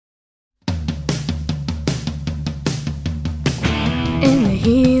In the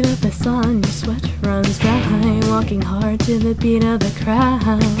heat of the sun, your sweat runs dry, walking hard to the beat of the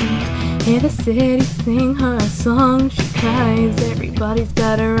crowd. Hear the city sing her song, she cries, everybody's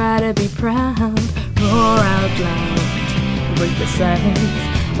got a right to be proud. Roar out loud, break the silence,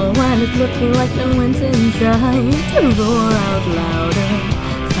 oh, when it's looking like no one's inside. Roar out louder,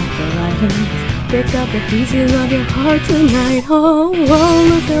 stop the violence, pick up the pieces of your heart tonight. Oh, oh,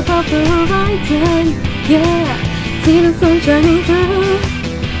 look above the horizon, yeah, see the sun shining through.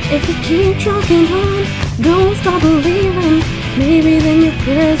 If you keep trucking on, don't stop believing, maybe then your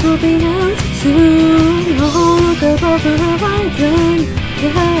prayers will be answered soon. Oh, look above the horizon,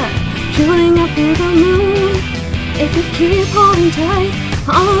 yeah, shooting up through the moon. If you keep holding tight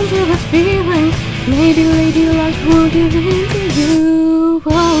onto the feeling, maybe lady luck will give in to you.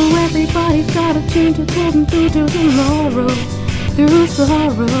 Oh, everybody's got a tune to pull them through to tomorrow, through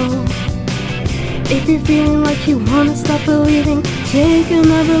sorrow. If you're feeling like you wanna stop believing, take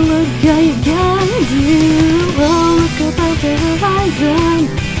another look, yeah, you gotta do. Oh, look above the horizon,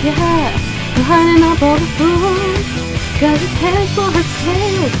 yeah, lining up all the fools. Cause it's heads or it's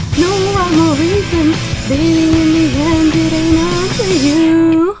tails, no rhyme or reason, baby,